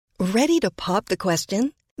Ready to pop the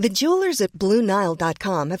question? The jewelers at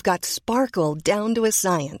BlueNile.com have got sparkle down to a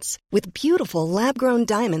science with beautiful lab-grown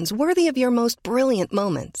diamonds worthy of your most brilliant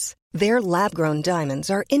moments. Their lab-grown diamonds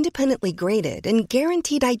are independently graded and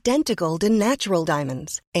guaranteed identical to natural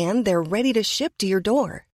diamonds, and they're ready to ship to your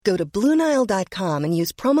door. Go to BlueNile.com and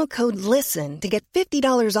use promo code LISTEN to get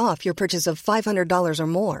 $50 off your purchase of $500 or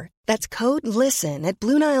more. That's code LISTEN at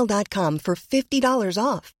BlueNile.com for $50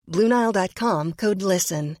 off. BlueNile.com, code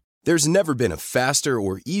LISTEN. There's never been a faster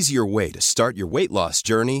or easier way to start your weight loss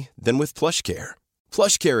journey than with PlushCare.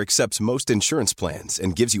 PlushCare accepts most insurance plans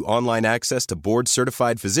and gives you online access to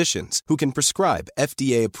board-certified physicians who can prescribe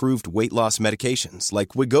FDA-approved weight loss medications like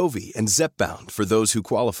Wegovy and Zepbound for those who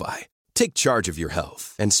qualify. Take charge of your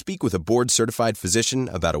health and speak with a board-certified physician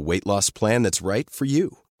about a weight loss plan that's right for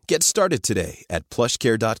you. Get started today at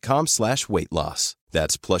plushcare.com/weightloss.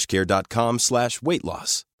 That's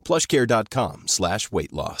plushcare.com/weightloss.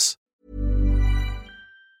 plushcare.com/weightloss.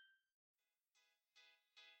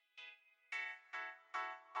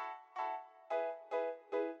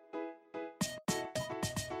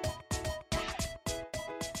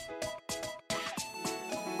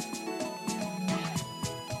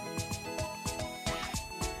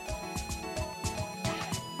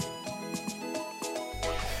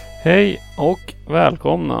 Hej och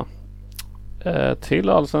välkomna till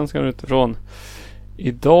Allsvenskan utifrån.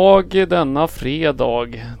 Idag, denna fredag,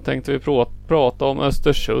 tänkte vi prata om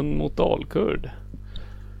Östersund mot Dalkurd,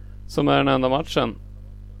 som är den enda matchen.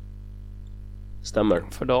 Stämmer.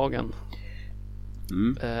 För dagen.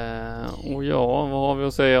 Och ja, vad har vi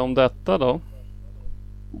att säga om detta då?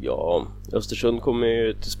 Ja, Östersund kommer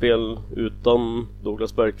ju till spel utan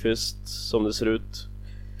Douglas Bergqvist som det ser ut.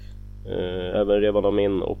 Även Revan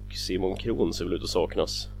Amin och Simon Kron ser väl ut att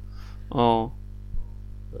saknas. Ja.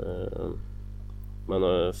 Men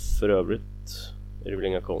för övrigt är det väl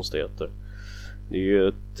inga konstigheter. Det är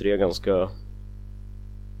ju 3 ganska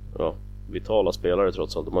vitala spelare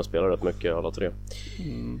trots allt. De har spelat rätt mycket alla 3.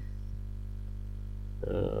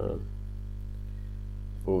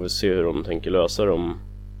 Får vi se hur de tänker lösa dem.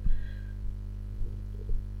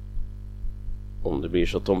 Om det blir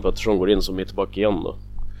så att Tom Pettersson går in som mittback igen då.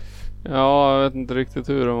 Ja, jag vet inte riktigt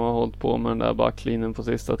hur de har hållit på med den där backlinjen på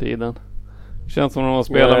sista tiden. Känns som de har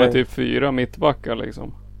spelat med typ 4 mittbackar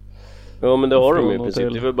liksom. Ja, men det har de ju i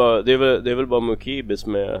princip. Det är väl bara Mukibis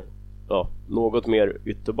med något mer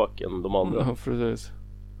ytterback än de andra. Ja, precis.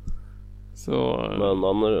 Så, men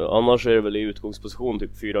annars är det väl i utgångsposition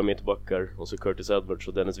typ 4 mittbackar och så Curtis Edwards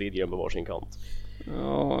och Dennis Widgren på varsin kant.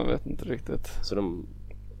 Ja, jag vet inte riktigt. Så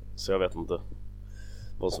jag vet inte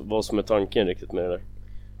vad som är tanken riktigt med det där.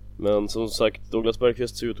 Men som sagt, Douglas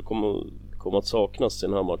Bergqvist ser ut att komma att saknas i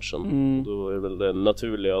den här matchen. Då är väl det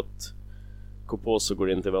naturligt att Koposo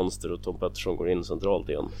går in till vänster och Tom Pettersson går in centralt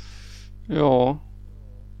igen. Ja.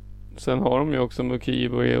 Sen har de ju också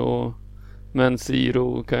Mukibo och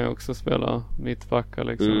Mensiro kan ju också spela mittbackar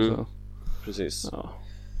liksom. Så. Precis. Ja.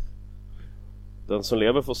 Den som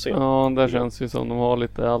lever får se. Ja, där känns ju som de har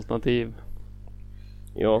lite alternativ.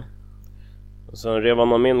 Ja. Sen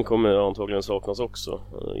Revan Amin kommer antagligen saknas också.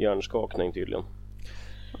 Hjärnskakning tydligen.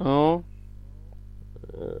 Ja.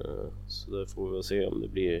 Så där får vi väl se om det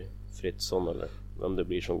blir Fritzson eller vem det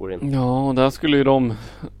blir som går in. Ja, och där skulle ju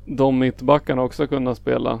de mittbackarna också kunna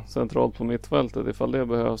spela centralt på mittfältet ifall det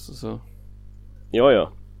behövs. Så.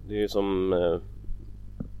 Ja. Det är ju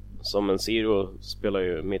som en Siro spelar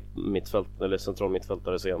ju mittfält eller central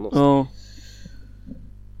mittfältare senast. Ja.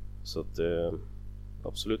 Så att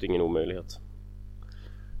absolut ingen omöjlighet.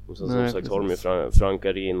 Och sen Nej, som sagt har de ju Frank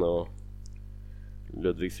Arin och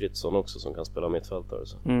Ludvig Fritzson också som kan spela mittfältare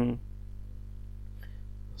så.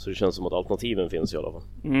 Så det känns som att alternativen finns i alla fall.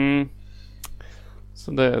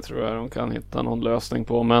 Så det tror jag de kan hitta någon lösning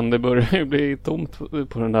på. Men det börjar ju bli tomt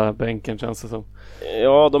på den där bänken känns det som.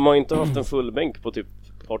 Ja, de har inte haft en full bänk på typ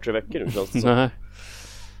ett par 3 veckor nu känns det som. Nej.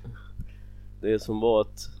 Det som var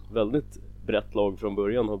ett väldigt brett lag från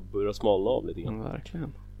början har börjat smalna av lite grann.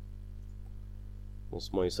 Verkligen.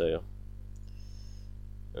 Måste man ju säga.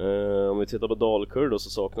 Om vi tittar på Dalkurd då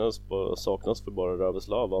så saknas för bara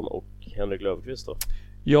Raveslavan och Henrik Löfqvist då.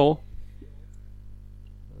 Ja.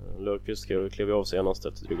 Löfqvist klev av senast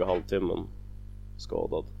efter dryga halvtimmen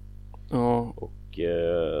skadad. Ja. Och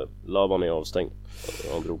Lavan är avstängd.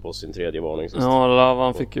 Han drog på sin 3:e varning sist. Ja,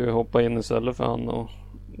 Lavan fick ju hoppa in istället för han och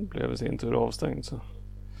blev i sin tur avstängd så.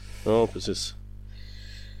 Ja, precis.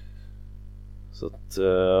 Så att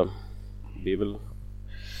vi väl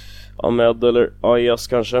Ahmed eller Ayas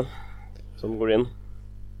kanske som går in.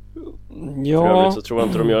 Ja.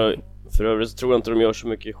 För övrigt så tror jag inte de gör så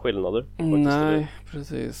mycket skillnader. Nej,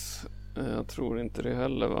 precis. Jag tror inte det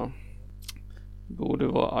heller, va? Borde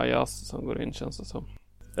vara Ayas som går in, känns det som.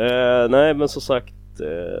 Nej, men som sagt,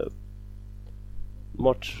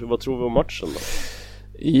 vad tror vi om matchen då?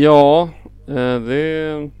 Ja, det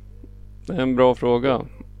är en bra fråga.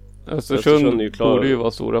 Östersund borde ju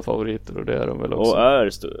vara stora favoriter, och det är de väl också. Och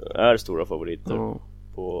är stora favoriter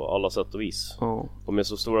på alla sätt och vis. De är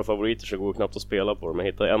så stora favoriter så går knappt att spela på dem. Jag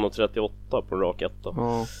hittade 1,38 på en rak etta.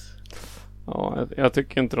 Ja, jag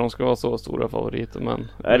tycker inte de ska vara så stora favoriter, men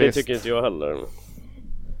nej, det tycker inte jag heller.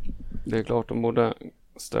 Det är klart de borde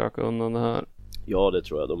stöka undan det här. Ja, det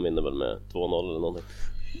tror jag. De vinner väl med 2-0 eller någonting.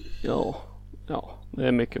 Ja, det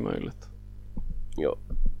är mycket möjligt. Ja,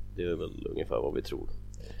 det är väl ungefär vad vi tror.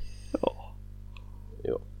 Ja.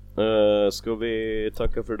 Ska vi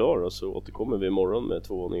tacka för idag då, så återkommer vi imorgon med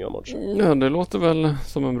 2 nya matcher. Ja, det låter väl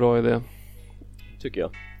som en bra idé. Tycker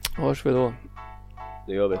jag. Hörs vi då.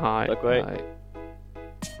 Det gör vi. Tack och hej.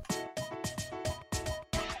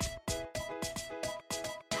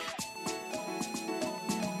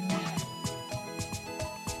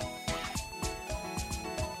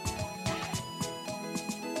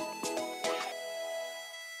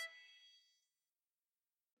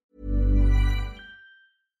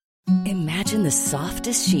 Imagine the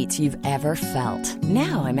softest sheets you've ever felt.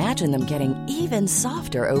 Now imagine them getting even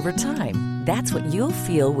softer over time. That's what you'll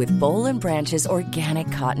feel with Boll & Branch's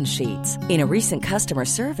organic cotton sheets. In a recent customer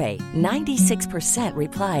survey, 96%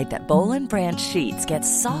 replied that Boll & Branch sheets get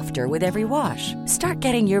softer with every wash. Start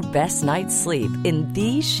getting your best night's sleep in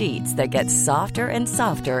these sheets that get softer and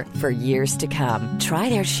softer for years to come. Try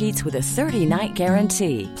their sheets with a 30-night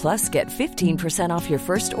guarantee. Plus, get 15% off your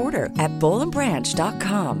first order at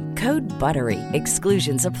bollandbranch.com. Code BUTTERY.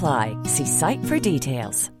 Exclusions apply. See site for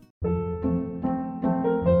details.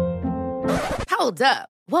 Hold up.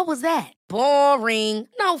 What was that? Boring.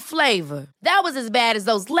 No flavor. That was as bad as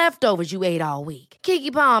those leftovers you ate all week.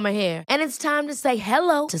 Keke Palmer here, and it's time to say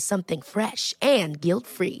hello to something fresh and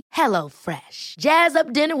guilt-free. Hello Fresh. Jazz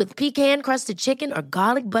up dinner with pecan-crusted chicken or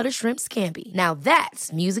garlic butter shrimp scampi. Now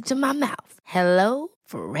that's music to my mouth. Hello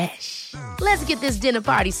Fresh. Let's get this dinner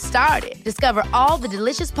party started. Discover all the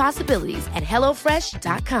delicious possibilities at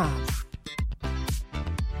hellofresh.com.